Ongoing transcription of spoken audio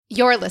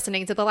You're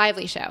listening to The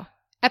Lively Show,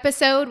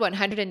 episode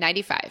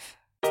 195.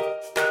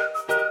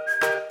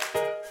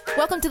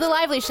 Welcome to The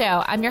Lively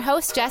Show. I'm your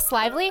host, Jess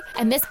Lively,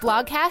 and this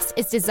blogcast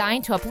is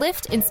designed to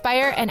uplift,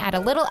 inspire, and add a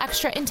little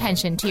extra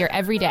intention to your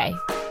everyday.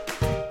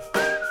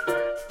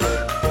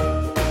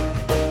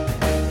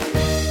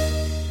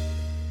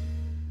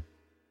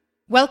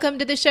 Welcome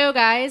to the show,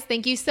 guys.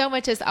 Thank you so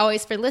much, as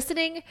always, for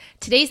listening.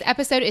 Today's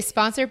episode is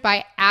sponsored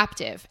by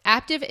Aptiv.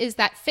 Aptiv is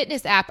that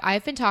fitness app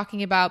I've been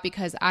talking about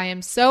because I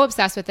am so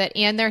obsessed with it,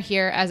 and they're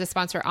here as a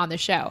sponsor on the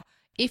show.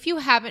 If you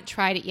haven't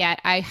tried it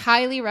yet, I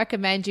highly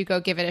recommend you go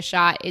give it a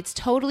shot. It's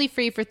totally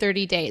free for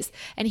 30 days.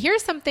 And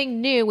here's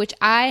something new, which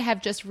I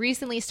have just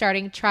recently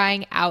started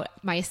trying out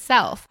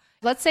myself.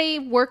 Let's say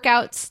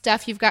workout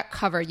stuff you've got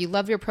covered. You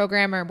love your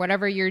program or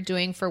whatever you're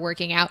doing for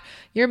working out.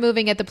 You're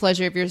moving at the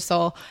pleasure of your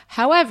soul.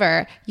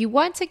 However, you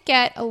want to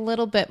get a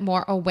little bit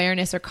more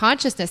awareness or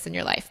consciousness in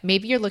your life.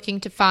 Maybe you're looking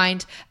to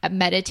find a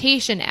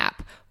meditation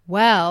app.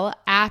 Well,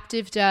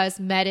 Aptiv does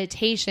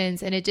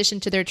meditations in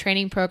addition to their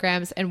training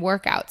programs and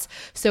workouts.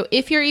 So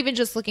if you're even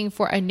just looking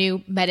for a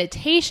new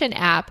meditation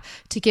app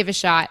to give a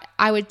shot,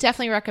 I would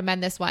definitely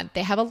recommend this one.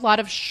 They have a lot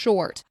of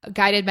short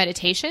guided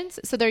meditations,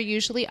 so they're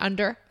usually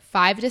under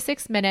 5 to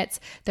 6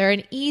 minutes. They're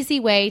an easy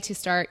way to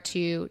start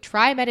to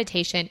try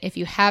meditation if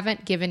you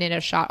haven't given it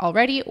a shot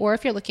already, or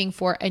if you're looking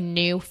for a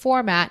new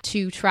format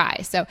to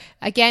try. So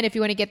again, if you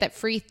want to get that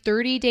free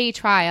 30-day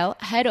trial,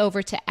 head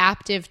over to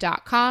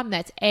aptiv.com.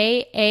 That's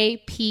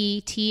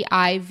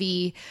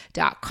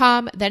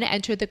AAPTIV.com. Then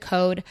enter the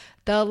code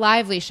The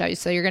Lively Show.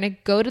 So you're going to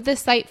go to the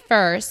site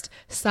first,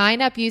 sign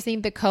up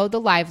using the code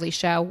The Lively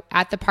Show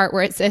at the part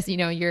where it says,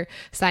 you're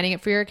signing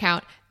up for your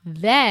account.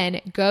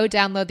 Then go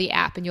download the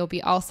app and you'll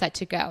be all set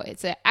to go.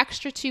 It's an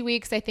extra 2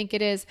 weeks, I think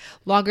it is,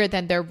 longer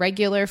than their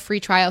regular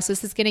free trial. So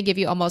this is going to give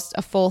you almost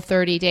a full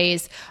 30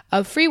 days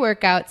of free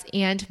workouts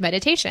and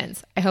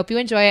meditations. I hope you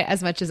enjoy it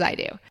as much as I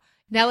do.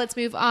 Now let's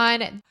move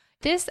on.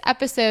 This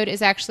episode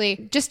is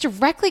actually just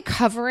directly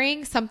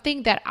covering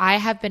something that I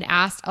have been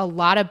asked a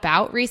lot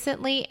about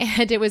recently,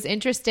 and it was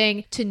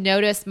interesting to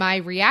notice my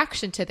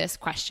reaction to this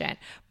question.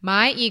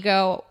 My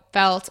ego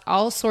felt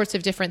all sorts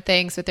of different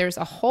things, but there's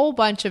a whole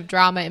bunch of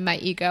drama in my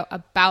ego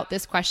about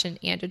this question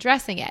and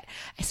addressing it.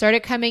 I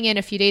started coming in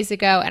a few days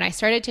ago and I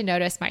started to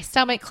notice my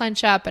stomach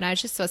clench up, and I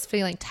was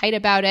feeling tight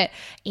about it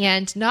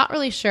and not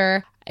really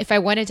sure if I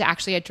wanted to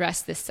actually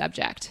address this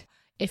subject.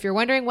 If you're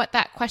wondering what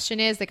that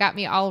question is that got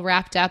me all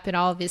wrapped up in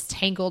all of these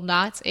tangled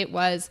knots, it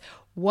was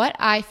what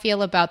I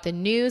feel about the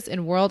news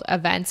and world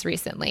events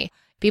recently.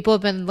 People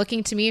have been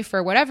looking to me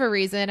for whatever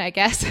reason, I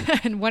guess,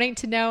 and wanting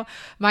to know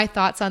my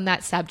thoughts on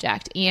that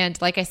subject. And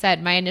like I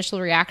said, my initial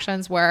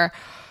reactions were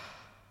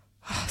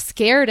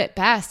scared at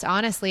best.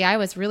 Honestly, I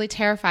was really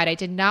terrified. I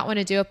did not want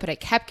to do it, but I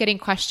kept getting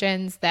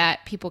questions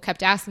that people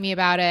kept asking me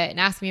about it. And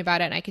I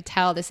could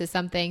tell this is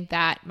something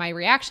that my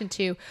reaction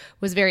to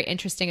was very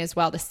interesting as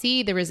well, to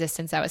see the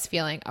resistance I was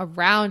feeling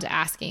around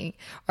asking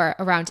or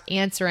around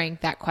answering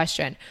that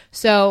question.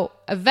 So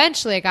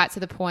eventually I got to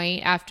the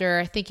point,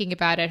 after thinking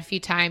about it a few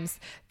times,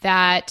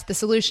 that the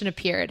solution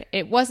appeared.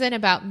 It wasn't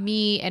about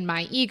me and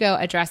my ego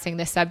addressing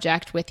this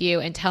subject with you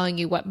and telling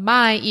you what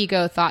my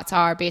ego thoughts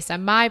are based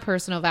on my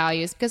personal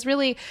values, because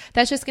really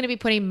that's just going to be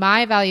putting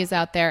my values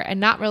out there and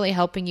not really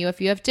helping you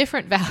if you have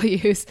different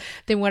values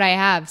than what I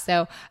have.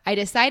 So I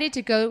decided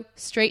to go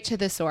straight to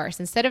the source.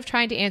 Instead of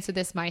trying to answer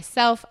this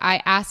myself,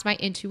 I asked my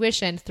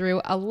intuition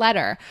through a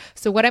letter.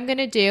 So what I'm going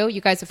to do,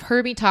 you guys have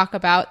heard me talk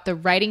about the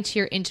writing to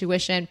your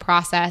intuition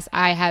process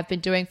I have been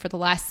doing for the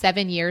last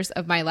 7 years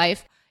of my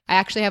life. I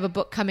actually have a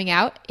book coming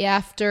out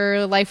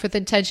after Life with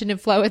Intention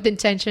and Flow with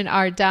Intention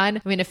are done.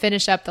 I'm going to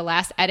finish up the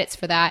last edits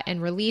for that and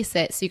release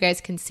it so you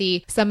guys can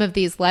see some of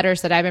these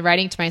letters that I've been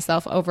writing to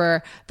myself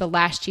over the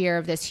last year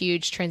of this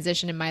huge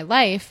transition in my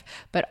life.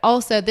 But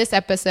also this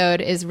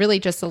episode is really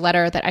just a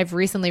letter that I've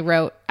recently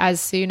wrote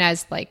as soon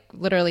as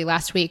literally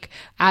last week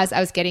as I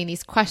was getting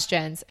these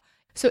questions.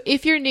 So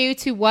if you're new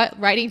to what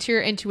writing to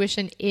your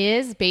intuition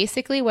is,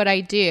 basically what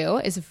I do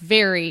is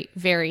very,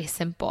 very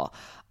simple.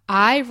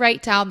 I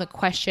write down the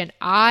question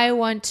I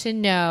want to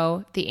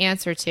know the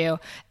answer to,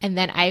 and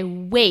then I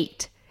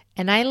wait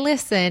and I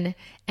listen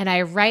and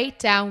I write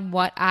down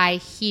what I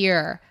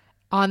hear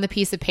on the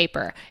piece of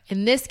paper.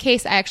 In this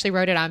case, I actually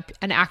wrote it on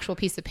an actual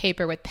piece of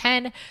paper with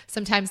pen.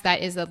 Sometimes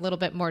that is a little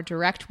bit more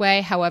direct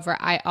way. However,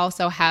 I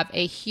also have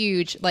a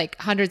huge,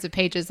 hundreds of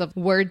pages of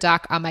Word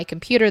doc on my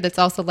computer that's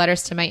also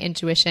letters to my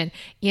intuition.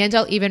 And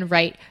I'll even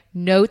write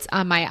notes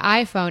on my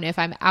iPhone if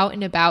I'm out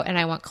and about and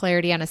I want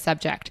clarity on a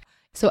subject.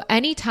 So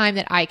anytime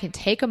that I can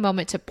take a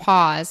moment to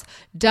pause,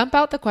 dump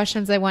out the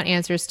questions I want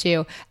answers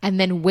to, and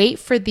then wait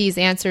for these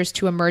answers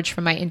to emerge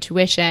from my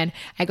intuition,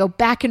 I go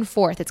back and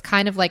forth. It's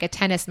kind of like a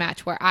tennis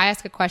match where I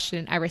ask a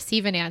question, I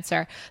receive an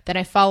answer, then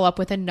I follow up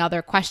with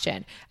another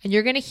question. And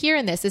you're going to hear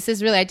in this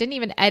is really, I didn't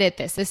even edit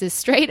this. This is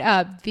straight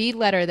up the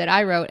letter that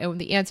I wrote and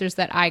the answers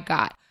that I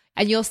got.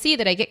 And you'll see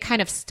that I get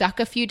kind of stuck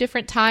a few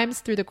different times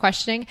through the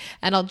questioning,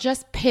 and I'll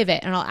just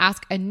pivot and I'll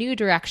ask a new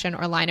direction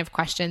or line of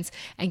questions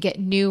and get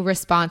new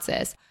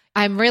responses.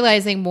 I'm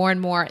realizing more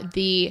and more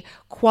the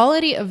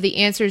quality of the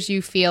answers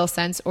you feel,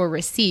 sense, or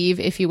receive,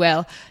 if you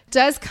will,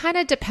 does kind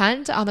of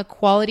depend on the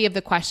quality of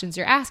the questions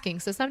you're asking.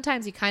 So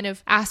sometimes you kind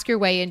of ask your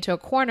way into a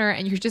corner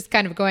and you're just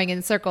kind of going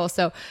in circles.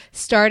 So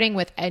starting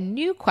with a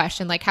new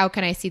question, like how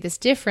can I see this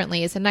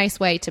differently, is a nice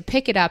way to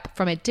pick it up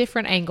from a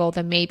different angle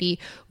than maybe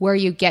where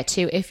you get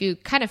to if you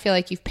kind of feel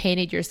like you've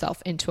painted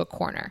yourself into a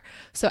corner.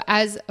 So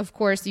as of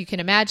course you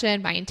can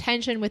imagine, my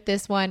intention with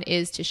this one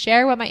is to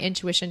share what my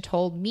intuition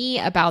told me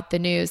about the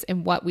news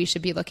and what we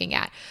should be looking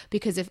at.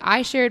 Because if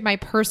I shared my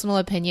personal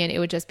opinion, it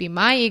would just be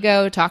my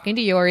ego talking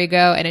to your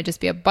ego, and it'd just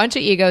be a bunch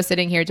of egos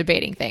sitting here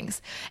debating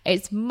things.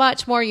 It's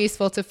much more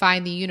useful to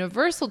find the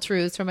universal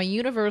truths from a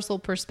universal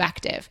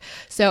perspective.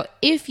 So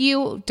if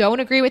you don't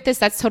agree with this,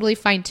 that's totally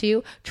fine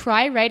too.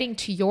 Try writing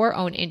to your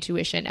own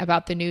intuition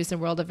about the news and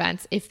world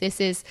events. If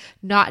this is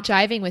not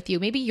jiving with you,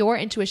 maybe your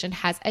intuition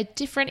has a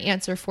different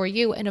answer for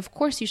you. And of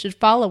course, you should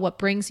follow what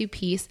brings you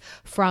peace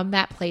from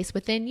that place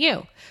within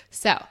you.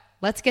 So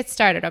let's get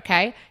started,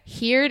 okay?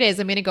 Here it is.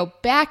 I'm going to go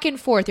back and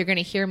forth. You're going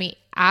to hear me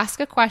ask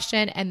a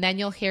question and then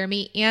you'll hear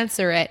me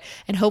answer it.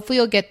 And hopefully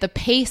you'll get the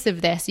pace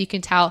of this. You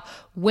can tell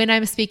when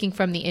I'm speaking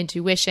from the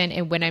intuition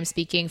and when I'm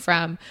speaking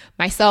from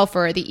myself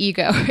or the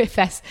ego, if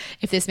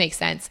this makes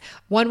sense.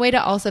 One way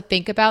to also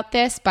think about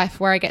this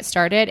before I get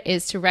started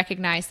is to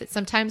recognize that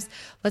sometimes,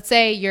 let's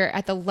say you're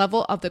at the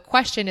level of the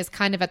question is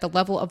kind of at the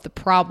level of the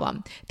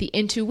problem. The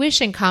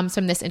intuition comes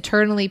from this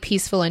internally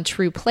peaceful and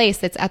true place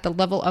that's at the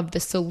level of the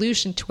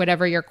solution to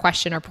whatever your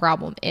question or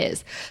problem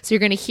is. So you're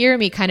going to hear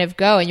me kind of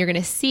go and you're going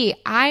to see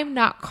I'm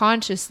not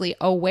consciously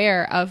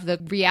aware of the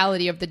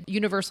reality of the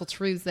universal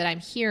truths that I'm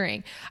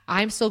hearing.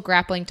 I'm still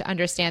grappling to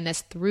understand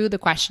this through the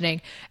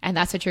questioning, and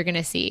that's what you're going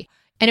to see.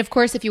 And of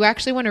course, if you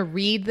actually want to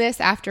read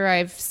this after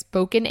I've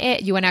spoken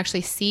it, you want to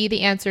actually see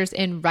the answers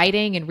in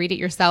writing and read it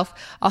yourself,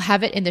 I'll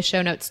have it in the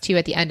show notes too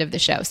at the end of the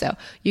show. So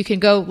you can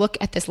go look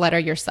at this letter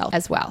yourself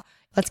as well.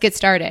 Let's get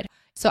started.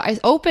 So I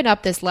open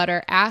up this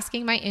letter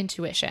asking my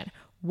intuition,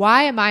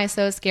 why am I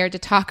so scared to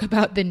talk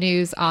about the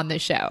news on the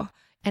show?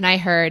 And I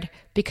heard,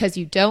 because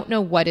you don't know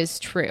what is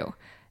true.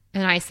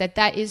 And I said,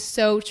 that is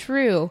so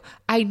true.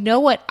 I know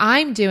what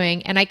I'm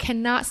doing and I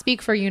cannot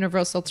speak for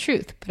universal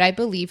truth, but I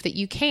believe that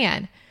you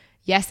can.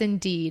 Yes,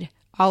 indeed,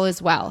 all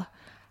is well.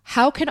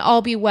 How can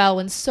all be well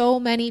when so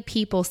many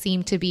people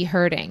seem to be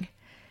hurting?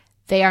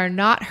 They are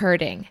not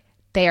hurting.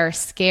 They are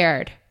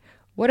scared.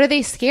 What are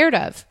they scared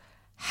of?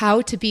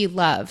 How to be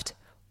loved.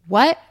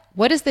 What?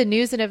 What does the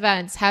news and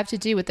events have to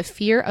do with the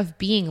fear of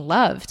being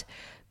loved?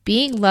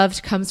 Being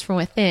loved comes from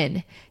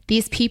within.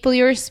 These people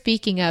you're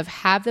speaking of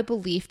have the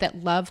belief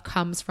that love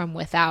comes from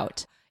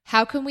without.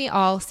 How can we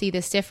all see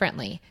this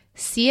differently?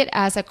 See it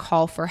as a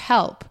call for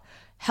help.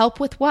 Help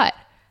with what?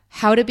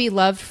 How to be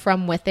loved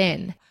from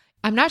within.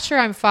 I'm not sure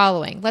I'm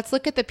following. Let's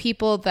look at the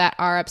people that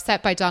are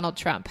upset by Donald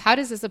Trump. How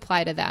does this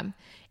apply to them?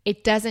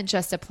 It doesn't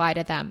just apply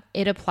to them.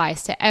 It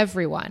applies to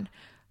everyone.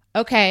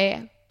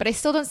 Okay, but I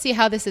still don't see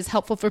how this is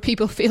helpful for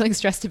people feeling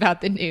stressed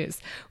about the news.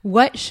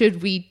 What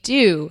should we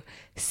do?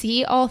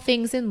 See all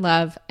things in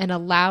love and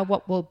allow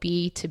what will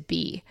be to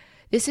be.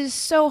 This is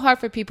so hard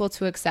for people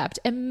to accept,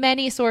 and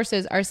many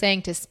sources are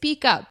saying to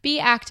speak up, be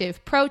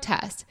active,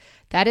 protest.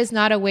 That is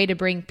not a way to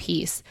bring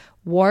peace.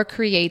 War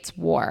creates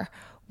war.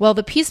 Well,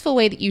 the peaceful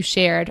way that you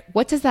shared,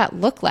 what does that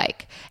look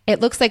like? It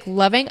looks like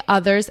loving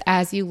others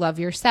as you love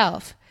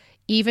yourself.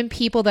 Even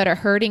people that are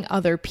hurting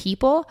other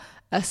people,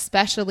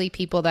 especially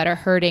people that are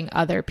hurting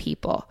other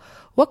people.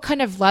 What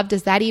kind of love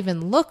does that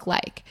even look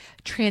like?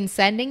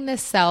 Transcending the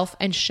self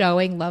and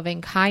showing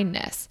loving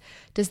kindness.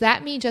 Does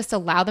that mean just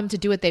allow them to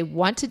do what they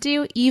want to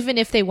do, even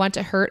if they want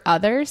to hurt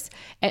others?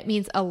 It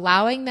means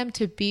allowing them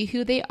to be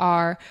who they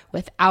are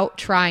without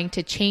trying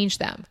to change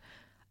them.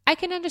 I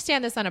can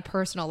understand this on a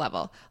personal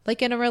level,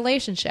 like in a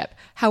relationship.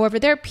 However,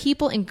 there are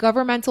people in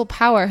governmental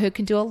power who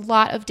can do a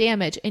lot of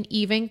damage and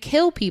even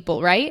kill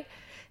people, right?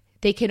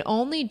 They can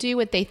only do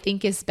what they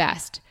think is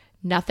best,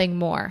 nothing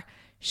more.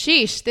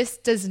 Sheesh, this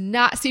does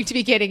not seem to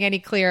be getting any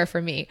clearer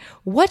for me.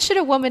 What should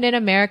a woman in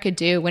America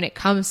do when it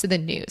comes to the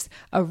news?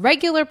 A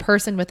regular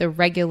person with a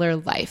regular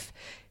life.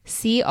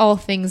 See all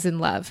things in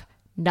love,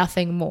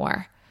 nothing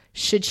more.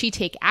 Should she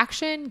take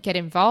action, get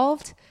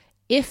involved?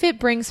 If it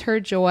brings her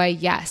joy,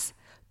 yes.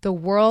 The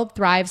world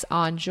thrives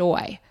on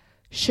joy.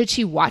 Should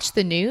she watch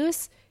the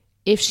news?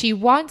 If she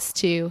wants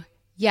to,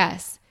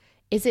 yes.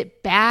 Is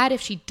it bad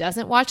if she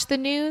doesn't watch the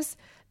news?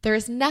 There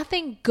is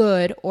nothing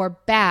good or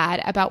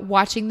bad about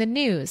watching the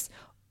news.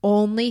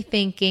 Only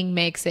thinking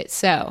makes it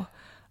so.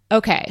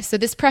 Okay, so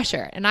this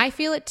pressure, and I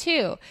feel it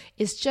too,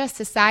 is just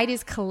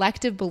society's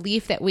collective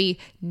belief that we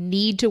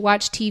need to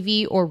watch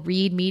TV or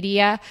read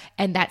media,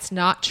 and that's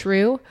not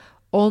true.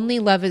 Only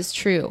love is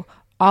true.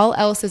 All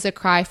else is a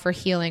cry for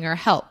healing or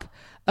help.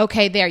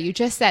 Okay, there, you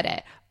just said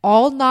it.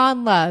 All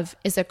non-love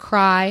is a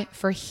cry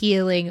for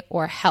healing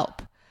or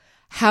help.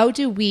 How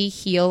do we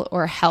heal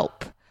or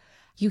help?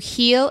 You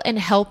heal and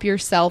help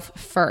yourself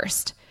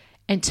first.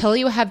 Until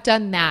you have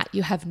done that,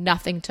 you have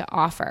nothing to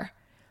offer.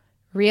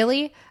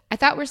 Really? I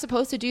thought we're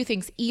supposed to do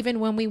things even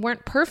when we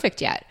weren't perfect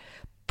yet.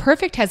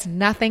 Perfect has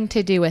nothing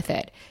to do with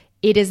it.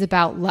 It is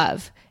about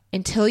love.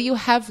 Until you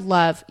have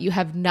love, you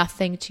have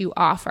nothing to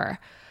offer.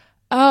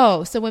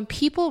 Oh, so when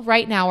people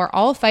right now are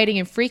all fighting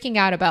and freaking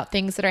out about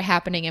things that are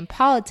happening in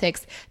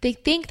politics, they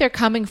think they're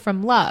coming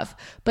from love.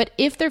 But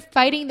if they're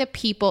fighting the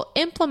people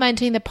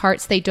implementing the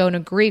parts they don't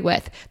agree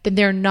with, then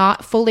they're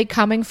not fully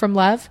coming from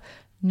love?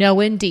 No,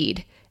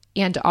 indeed.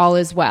 And all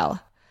is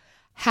well.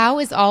 How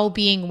is all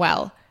being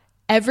well?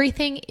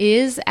 Everything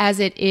is as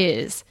it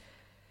is.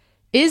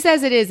 Is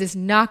as it is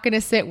not going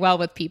to sit well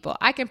with people.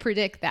 I can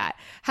predict that.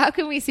 How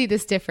can we see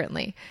this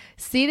differently?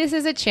 See this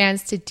as a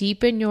chance to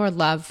deepen your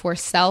love for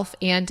self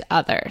and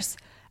others.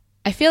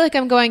 I feel like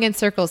I'm going in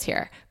circles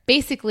here.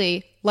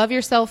 Basically, love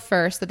yourself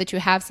first so that you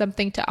have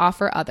something to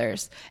offer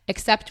others.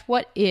 Accept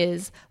what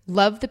is.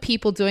 Love the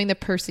people doing the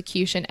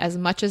persecution as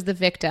much as the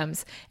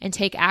victims, and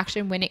take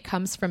action when it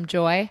comes from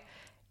joy.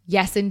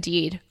 Yes,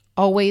 indeed.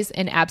 Always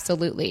and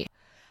absolutely.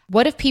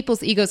 What if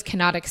people's egos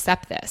cannot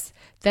accept this?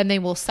 Then they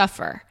will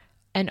suffer.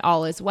 And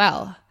all is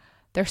well.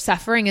 Their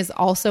suffering is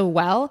also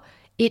well.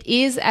 It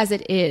is as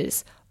it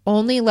is.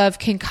 Only love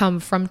can come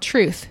from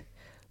truth.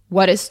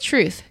 What is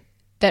truth?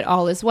 That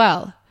all is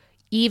well.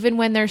 Even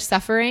when there's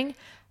suffering,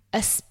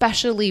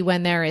 especially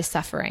when there is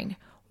suffering.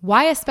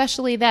 Why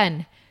especially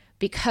then?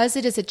 Because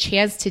it is a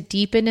chance to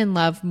deepen in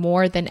love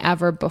more than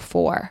ever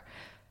before.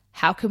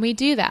 How can we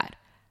do that?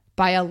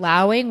 By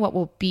allowing what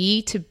will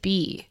be to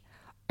be.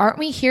 Aren't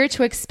we here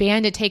to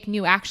expand and take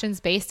new actions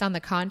based on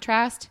the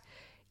contrast?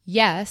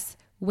 Yes,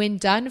 when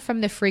done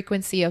from the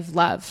frequency of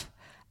love.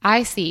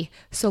 I see.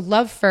 So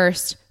love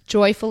first,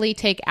 joyfully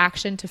take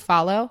action to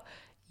follow.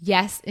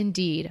 Yes,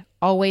 indeed.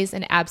 Always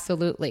and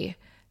absolutely.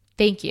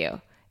 Thank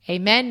you.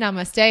 Amen.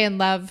 Namaste and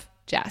love,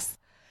 Jess.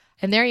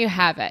 And there you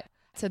have it.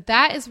 So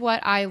that is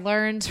what I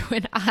learned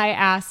when I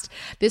asked.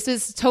 This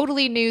is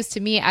totally news to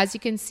me, as you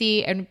can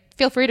see, and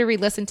feel free to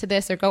re-listen to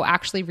this or go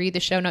actually read the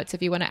show notes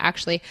if you want to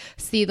actually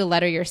see the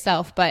letter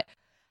yourself. But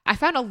I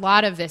found a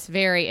lot of this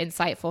very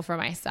insightful for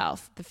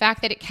myself. The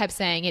fact that it kept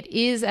saying it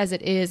is as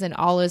it is and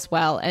all is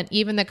well, and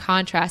even the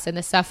contrast and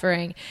the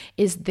suffering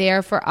is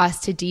there for us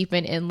to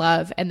deepen in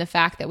love, and the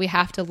fact that we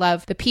have to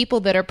love the people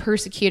that are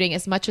persecuting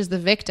as much as the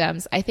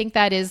victims. I think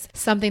that is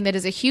something that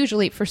is a huge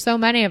leap for so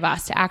many of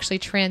us to actually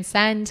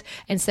transcend,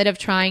 instead of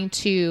trying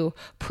to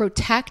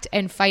protect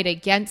and fight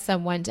against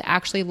someone, to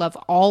actually love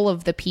all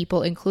of the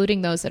people,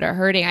 including those that are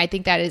hurting. I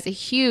think that is a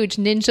huge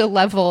ninja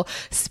level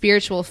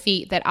spiritual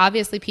feat that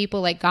obviously people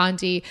like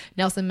Gandhi,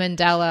 Nelson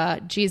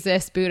Mandela,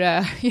 Jesus,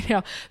 Buddha,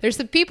 there's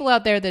some people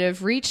out there that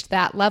have reached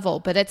that level,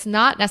 but it's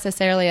not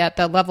necessarily at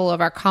the level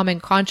of our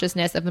common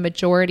consciousness of the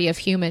majority of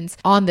humans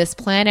on this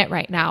planet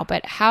right now.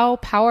 But how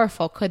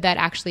powerful could that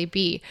actually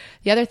be?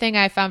 The other thing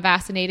I found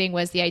fascinating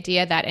was the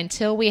idea that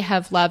until we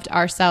have loved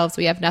ourselves,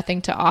 we have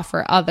nothing to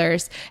offer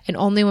others. And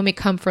only when we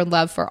come for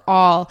love for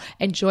all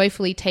and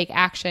joyfully take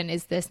action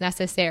is this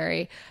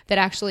necessary. That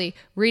actually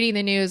reading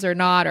the news or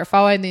not, or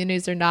following the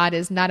news or not,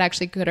 is not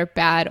actually good or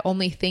bad.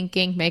 Only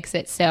thinking makes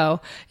it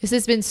so. This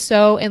has been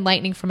so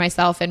enlightening for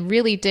myself and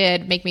really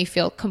did make me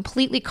feel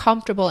completely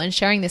comfortable in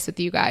sharing this with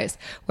you guys.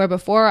 Where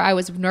before I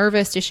was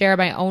nervous to share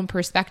my own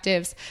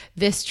perspectives,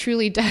 this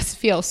truly does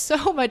feel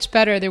so much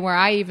better than where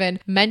I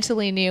even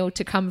mentally knew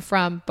to come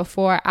from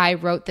before I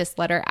wrote this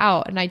letter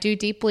out. And I do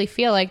deeply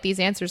feel like these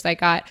answers I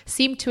got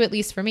seem to, at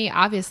least for me,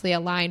 obviously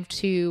align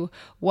to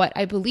what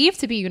I believe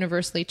to be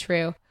universally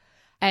true.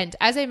 And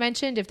as I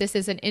mentioned, if this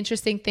is an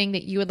interesting thing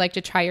that you would like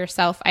to try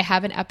yourself, I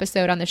have an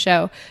episode on the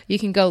show you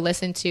can go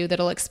listen to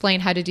that'll explain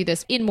how to do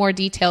this in more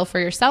detail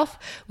for yourself,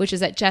 which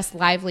is at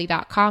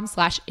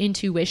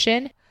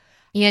jesslively.com/intuition.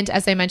 And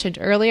as I mentioned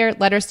earlier,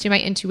 letters to my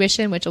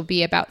intuition, which will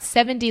be about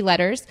 70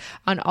 letters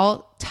on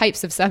all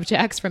types of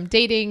subjects, from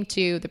dating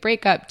to the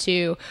breakup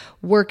to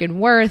work and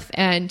worth,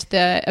 and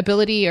the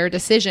ability or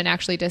decision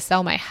actually to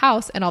sell my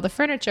house and all the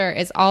furniture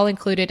is all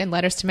included in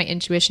letters to my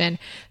intuition,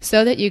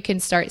 so that you can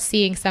start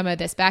seeing some of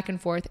this back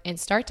and forth and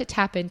start to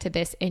tap into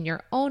this in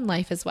your own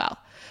life as well.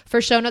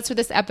 For show notes for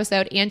this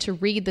episode and to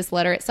read this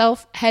letter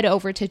itself, head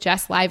over to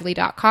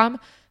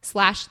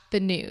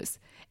jesslively.com/the-news.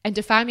 And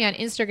to find me on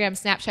Instagram,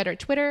 Snapchat, or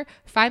Twitter,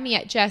 find me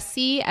at Jess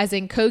C, as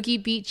in Kogi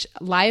Beach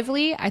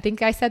Lively. I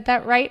think I said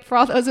that right for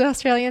all those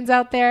Australians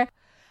out there.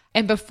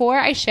 And before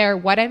I share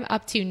what I'm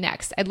up to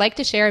next, I'd like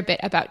to share a bit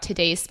about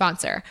today's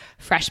sponsor,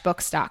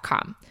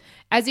 FreshBooks.com.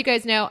 As you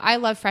guys know, I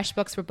love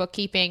FreshBooks for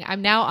bookkeeping.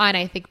 I'm now on,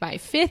 I think, my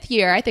 5th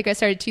year. I think I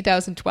started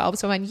 2012,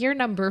 so I'm on year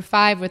number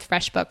 5 with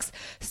FreshBooks.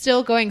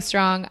 Still going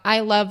strong. I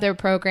love their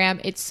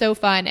program. It's so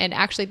fun. And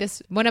actually,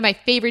 this one of my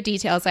favorite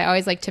details I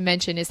always like to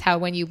mention is how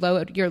when you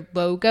load your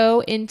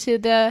logo into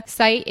the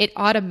site, it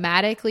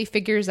automatically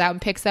figures out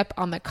and picks up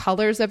on the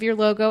colors of your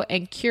logo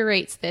and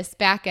curates this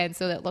backend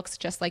so that it looks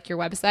just like your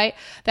website.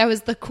 That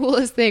was the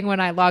coolest thing when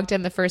I logged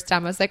in the first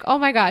time. I was like, oh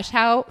my gosh,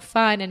 how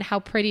fun and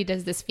how pretty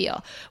does this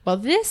feel? Well,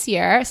 this year,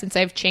 share, since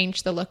I've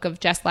changed the look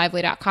of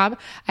JessLively.com,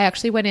 I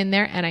actually went in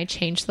there and I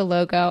changed the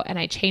logo and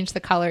I changed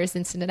the colors.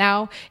 And so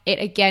now it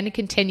again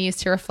continues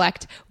to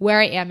reflect where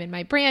I am in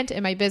my brand,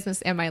 in my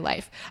business, and my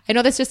life. I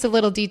know that's just a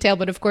little detail,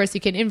 but of course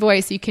you can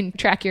invoice, you can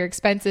track your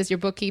expenses, your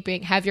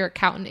bookkeeping, have your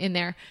accountant in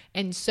there,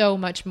 and so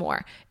much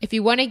more. If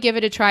you want to give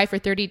it a try for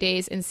 30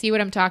 days and see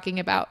what I'm talking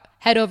about,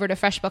 head over to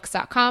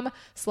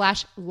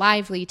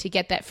freshbooks.com/lively to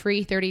get that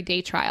free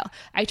 30-day trial.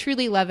 I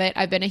truly love it.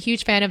 I've been a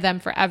huge fan of them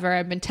forever.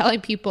 I've been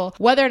telling people,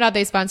 whether or not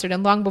they sponsored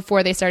and long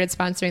before they started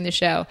sponsoring the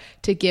show,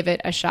 to give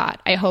it a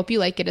shot. I hope you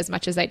like it as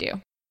much as I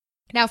do.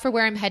 Now for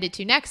where I'm headed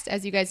to next.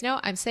 As you guys know,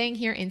 I'm staying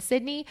here in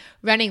Sydney,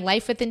 running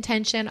Life with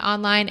Intention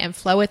online and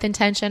Flow with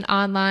Intention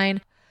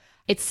online.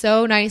 It's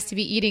so nice to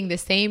be eating the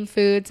same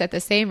foods at the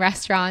same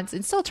restaurants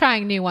and still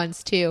trying new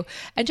ones too,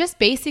 and just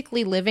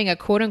basically living a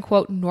quote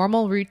unquote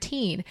normal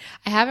routine.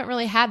 I haven't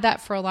really had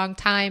that for a long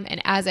time,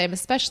 and as I'm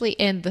especially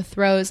in the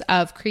throes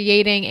of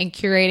creating and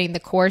curating the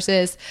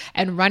courses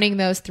and running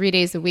those 3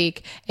 days a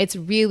week, it's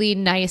really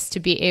nice to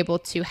be able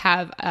to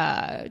have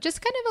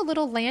just kind of a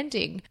little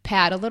landing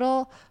pad, a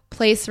little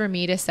place for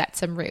me to set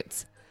some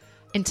roots.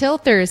 Until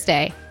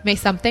Thursday, may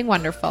something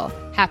wonderful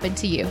happen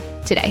to you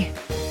today.